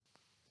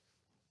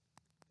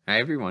Hi,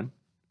 everyone.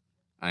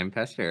 I'm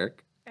Pastor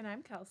Eric, And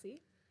I'm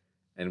Kelsie.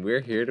 and we're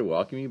here to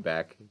welcome you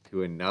back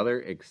to another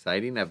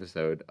exciting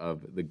episode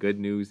of The Good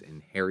News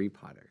in Harry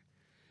Potter.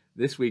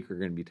 This week, we're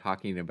going to be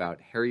talking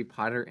about Harry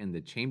Potter and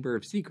the Chamber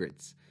of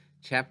Secrets,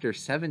 Chapter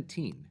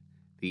 17,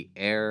 The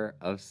Heir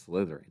of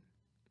Slytherin.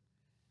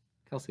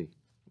 Kelsie,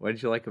 what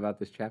did you like about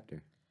this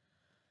chapter?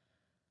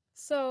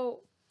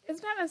 So,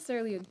 it's not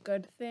necessarily a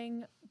good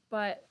thing,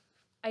 but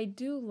I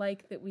do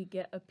like that we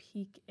get a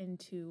peek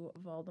into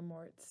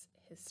Voldemort's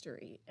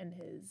history and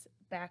his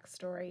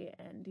backstory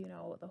and,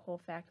 the whole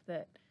fact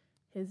that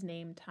his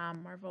name,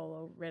 Tom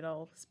Marvolo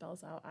Riddle,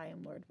 spells out I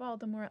am Lord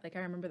Voldemort. Like, I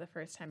remember the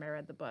first time I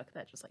read the book,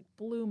 that just,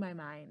 blew my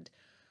mind.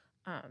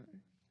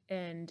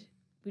 And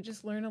we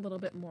just learn a little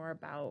bit more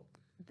about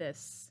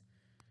this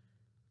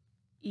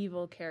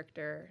evil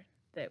character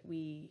that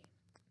we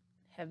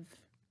have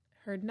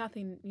heard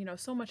nothing,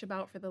 so much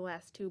about for the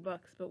last two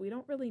books, but we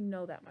don't really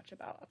know that much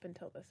about up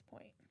until this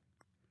point.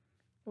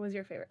 What was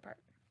your favorite part?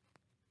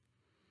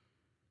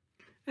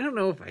 I don't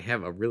know if I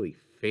have a really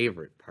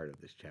favorite part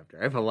of this chapter.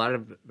 I have a lot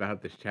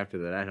about this chapter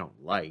that I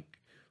don't like.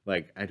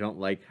 Like, I don't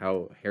like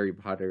how Harry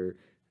Potter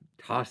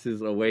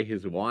tosses away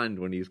his wand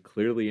when he's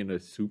clearly in a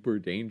super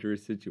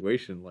dangerous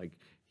situation. Like,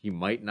 he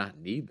might not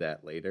need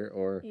that later.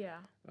 Or,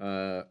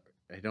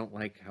 I don't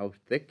like how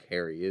thick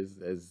Harry is,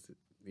 as,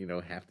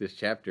 half this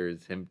chapter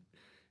is him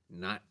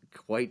not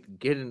quite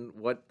getting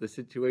what the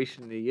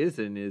situation he is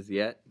in is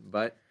yet,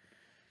 but...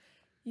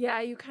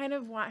 Yeah, you kind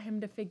of want him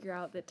to figure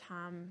out that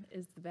Tom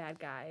is the bad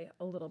guy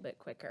a little bit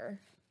quicker.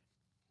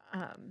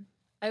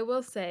 I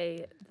will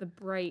say the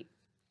bright,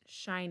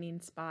 shining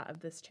spot of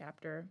this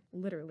chapter,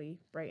 literally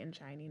bright and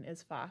shining,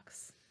 is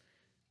Fox.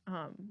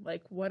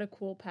 What a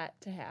cool pet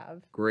to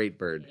have. Great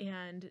bird.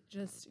 And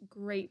just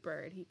great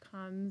bird. He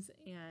comes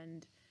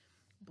and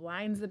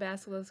blinds the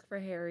basilisk for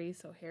Harry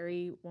so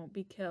Harry won't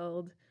be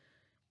killed.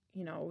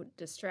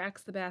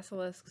 Distracts the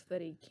basilisk so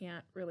that he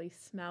can't really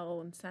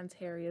smell and sense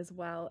Harry as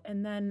well,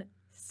 and then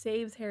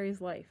saves Harry's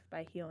life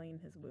by healing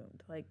his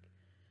wound.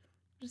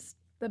 Just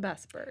the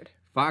best bird.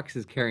 Fox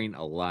is carrying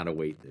a lot of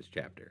weight this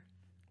chapter.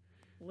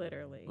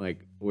 Literally.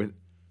 With...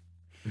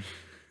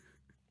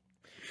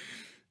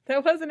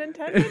 That wasn't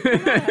intended?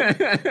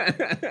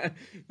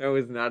 That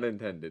was not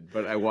intended,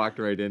 but I walked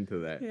right into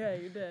that. Yeah,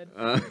 you did.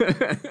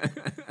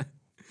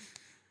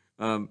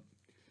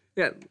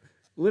 Yeah.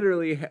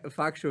 Literally,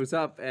 Fox shows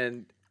up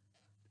and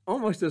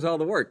almost does all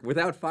the work.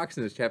 Without Fox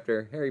in this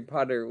chapter, Harry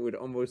Potter would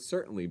almost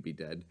certainly be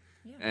dead.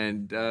 Yeah.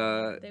 And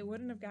they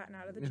wouldn't have gotten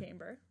out of the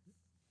chamber.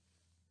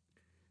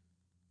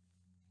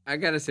 I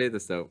gotta say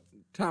this, though.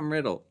 Tom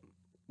Riddle,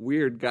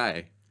 weird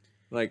guy.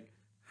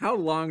 How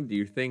long do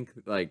you think,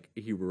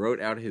 he wrote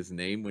out his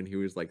name when he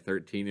was,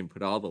 13 and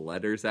put all the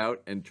letters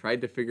out and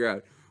tried to figure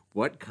out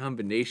what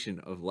combination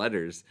of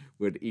letters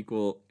would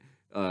equal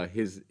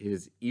his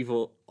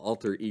evil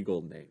alter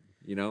ego name?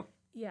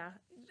 Yeah.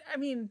 I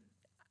mean,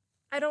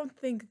 I don't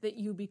think that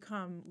you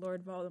become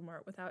Lord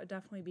Voldemort without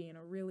definitely being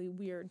a really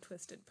weird,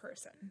 twisted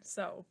person.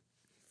 So,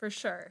 for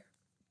sure.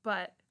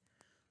 But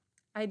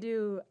I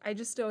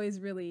just always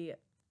really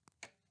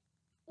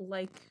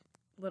like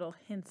little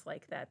hints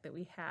like that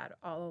we had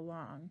all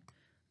along.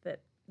 That,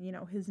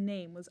 his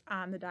name was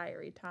on the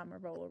diary, Tom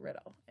Marvolo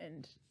Riddle.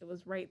 And it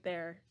was right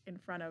there in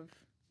front of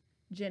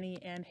Ginny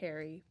and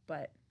Harry,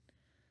 but...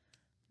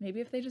 maybe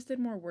if they just did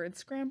more word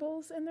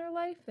scrambles in their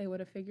life, they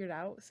would have figured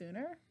out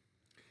sooner.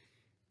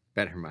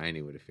 Bet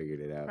Hermione would have figured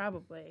it out.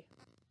 Probably.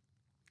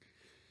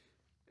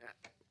 A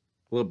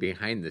little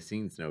behind the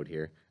scenes note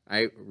here.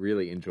 I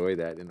really enjoy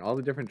that. In all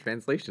the different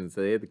translations,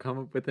 they had to come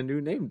up with a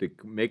new name to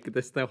make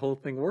the whole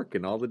thing work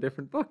in all the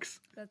different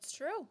books. That's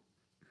true.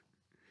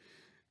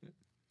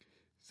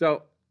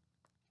 So,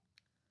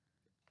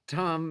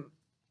 Tom,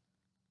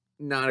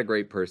 not a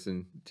great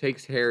person.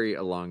 Takes Harry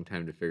a long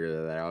time to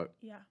figure that out.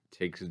 Yeah.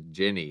 Takes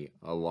Ginny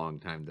a long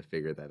time to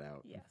figure that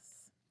out.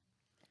 Yes.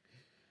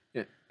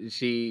 Yeah,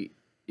 she,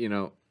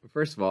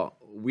 first of all,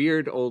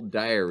 weird old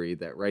diary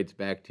that writes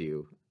back to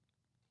you.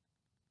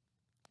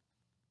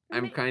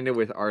 I'm kind of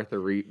with Arthur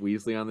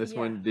Weasley on this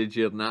one. Did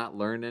you not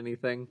learn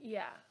anything?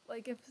 Yeah.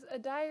 If a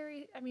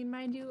diary,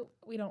 mind you,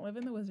 we don't live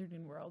in the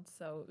wizarding world,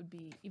 so it would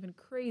be even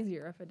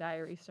crazier if a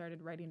diary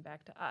started writing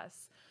back to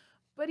us.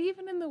 But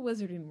even in the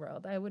wizarding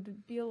world, I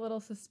would be a little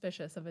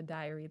suspicious of a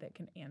diary that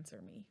can answer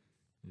me.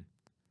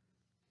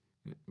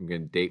 I'm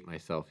going to date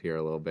myself here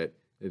a little bit.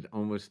 It'd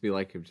almost be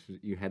like if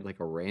you had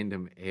a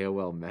random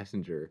AOL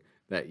messenger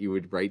that you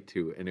would write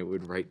to and it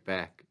would write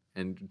back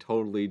and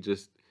totally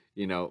just,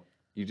 you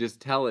just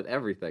tell it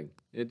everything.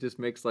 It just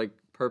makes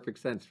perfect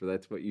sense for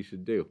that's what you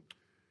should do.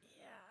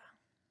 Yeah.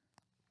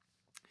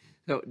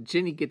 So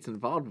Ginny gets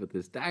involved with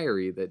this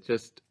diary that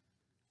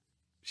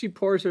she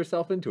pours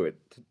herself into it.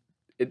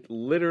 It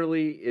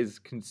literally is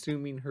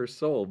consuming her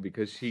soul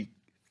because she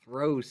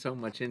throws so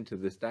much into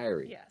this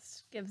diary.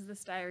 Yes, gives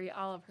this diary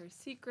all of her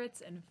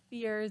secrets and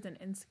fears and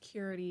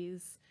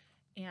insecurities,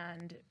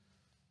 and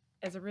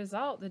as a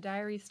result, the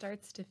diary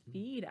starts to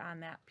feed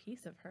on that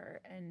piece of her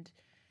and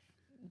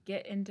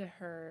get into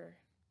her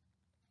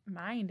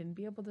mind and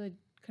be able to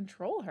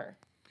control her.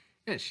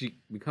 Yeah, she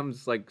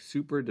becomes like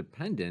super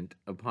dependent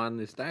upon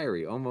this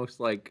diary, almost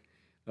like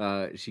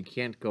she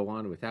can't go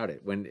on without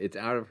it. When it's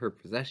out of her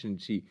possession,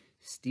 she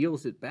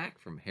steals it back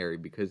from Harry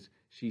because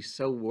she's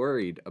so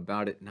worried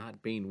about it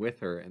not being with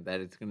her and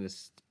that it's going to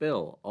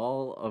spill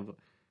all of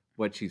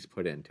what she's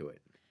put into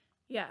it.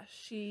 Yeah,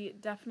 she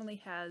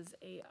definitely has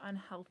a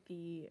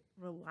unhealthy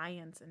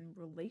reliance and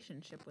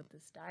relationship with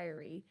this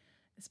diary,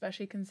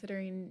 especially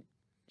considering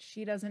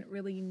she doesn't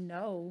really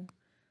know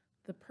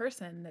the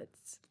person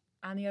that's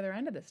on the other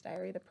end of this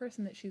diary, the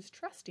person that she's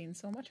trusting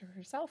so much of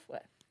herself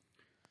with.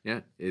 Yeah,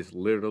 is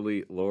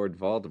literally Lord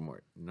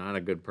Voldemort. Not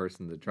a good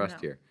person to trust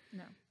No, here.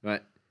 no.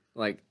 But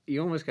like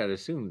you almost got to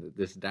assume that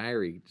this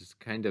diary just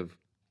kind of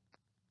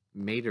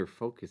made her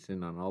focus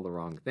in on all the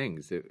wrong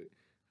things.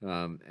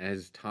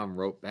 As Tom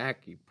wrote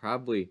back, he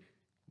probably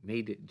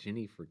made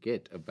Ginny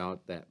forget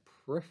about that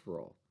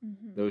peripheral,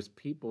 those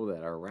people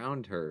that are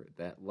around her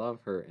that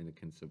love her and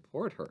can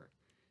support her,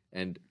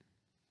 and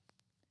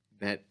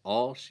that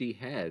all she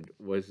had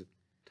was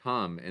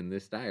Tom and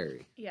this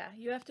diary. Yeah,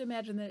 you have to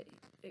imagine that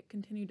it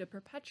continued to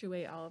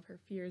perpetuate all of her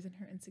fears and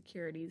her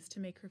insecurities to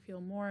make her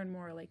feel more and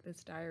more like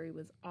this diary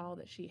was all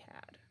that she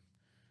had.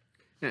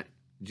 Yeah,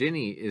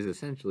 Ginny is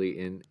essentially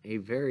in a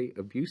very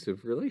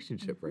abusive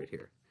relationship right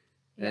here.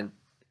 Yeah. And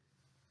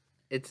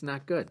it's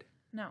not good.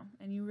 No,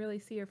 and you really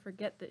see her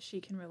forget that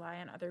she can rely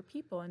on other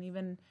people. And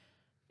even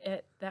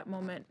at that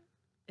moment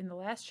in the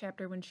last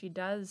chapter, when she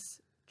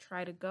does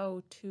try to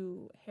go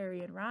to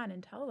Harry and Ron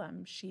and tell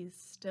them, she's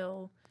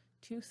still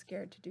too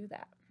scared to do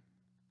that.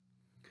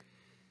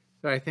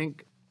 So I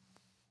think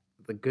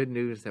the good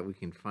news that we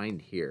can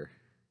find here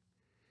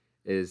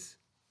is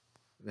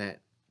that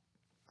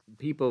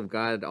people of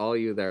God, all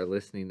you that are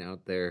listening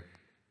out there,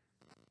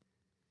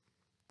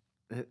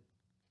 that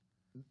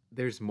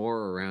there's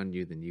more around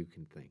you than you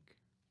can think.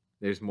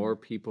 There's more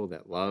people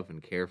that love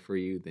and care for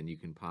you than you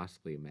can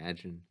possibly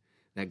imagine.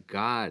 That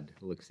God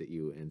looks at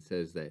you and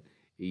says that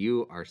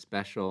you are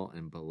special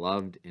and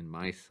beloved in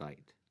my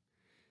sight.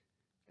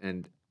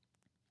 And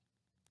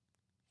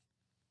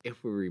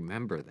if we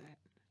remember that,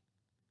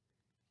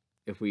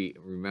 if we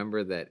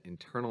remember that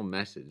internal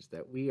message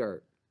that we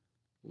are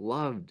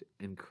loved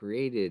and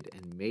created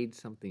and made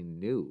something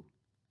new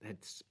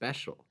that's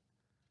special,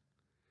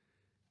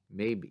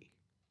 maybe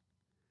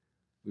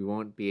we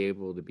won't be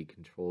able to be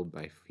controlled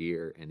by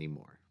fear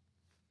anymore.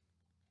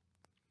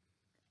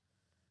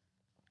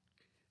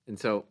 And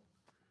so,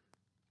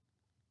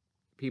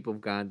 people of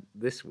God,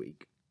 this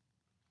week,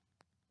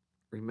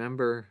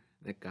 remember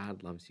that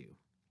God loves you,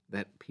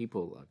 that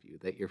people love you,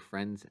 that your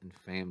friends and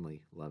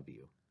family love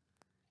you,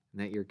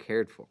 and that you're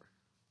cared for.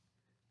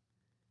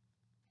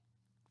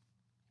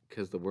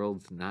 Because the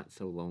world's not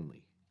so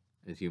lonely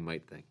as you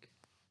might think.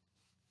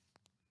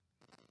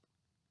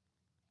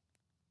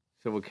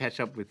 So we'll catch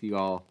up with you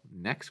all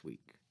next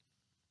week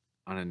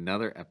on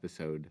another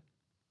episode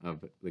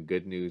of The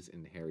Good News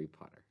in Harry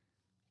Potter.